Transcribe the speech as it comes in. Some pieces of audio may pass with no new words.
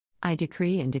I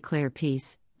decree and declare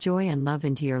peace, joy, and love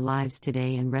into your lives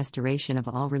today and restoration of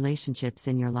all relationships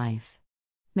in your life.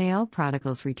 May all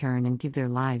prodigals return and give their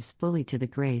lives fully to the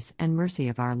grace and mercy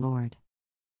of our Lord.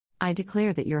 I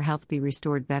declare that your health be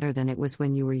restored better than it was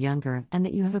when you were younger and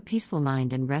that you have a peaceful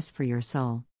mind and rest for your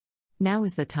soul. Now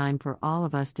is the time for all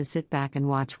of us to sit back and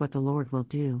watch what the Lord will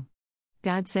do.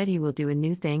 God said He will do a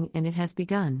new thing and it has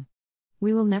begun.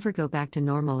 We will never go back to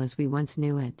normal as we once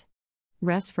knew it.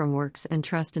 Rest from works and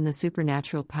trust in the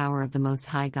supernatural power of the Most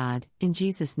High God, in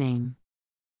Jesus' name.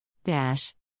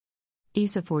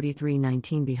 Isa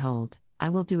 43:19 Behold, I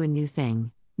will do a new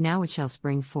thing, now it shall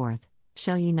spring forth,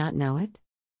 shall ye not know it?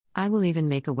 I will even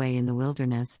make a way in the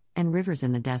wilderness, and rivers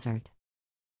in the desert.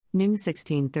 Num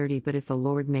 16:30 But if the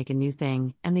Lord make a new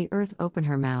thing, and the earth open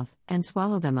her mouth, and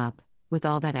swallow them up, with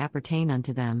all that appertain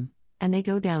unto them, and they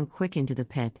go down quick into the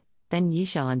pit, then ye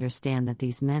shall understand that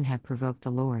these men have provoked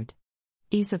the Lord.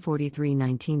 Isa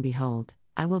 43:19 Behold,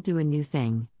 I will do a new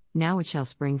thing, now it shall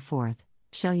spring forth,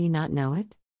 shall ye not know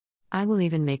it? I will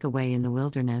even make a way in the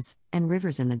wilderness, and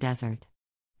rivers in the desert.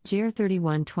 Jer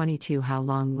 31:22 How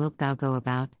long wilt thou go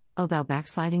about, O thou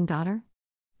backsliding daughter?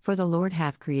 For the Lord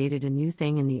hath created a new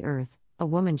thing in the earth, a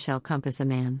woman shall compass a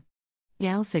man.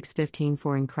 Gal 6:15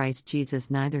 For in Christ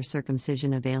Jesus neither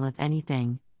circumcision availeth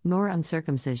anything, nor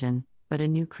uncircumcision, but a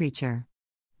new creature.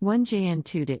 1 John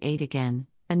 2-8 Again,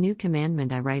 a new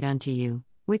commandment I write unto you,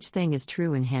 which thing is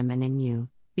true in him and in you,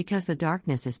 because the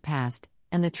darkness is past,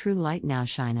 and the true light now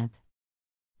shineth.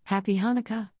 Happy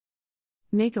Hanukkah!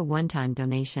 Make a one-time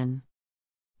donation.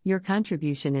 Your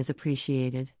contribution is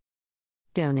appreciated.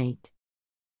 Donate.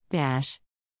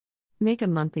 Make a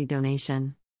monthly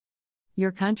donation.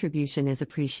 Your contribution is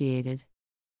appreciated.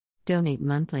 Donate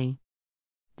monthly.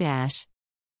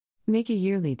 Make a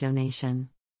yearly donation.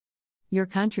 Your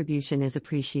contribution is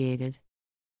appreciated.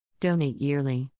 Donate yearly.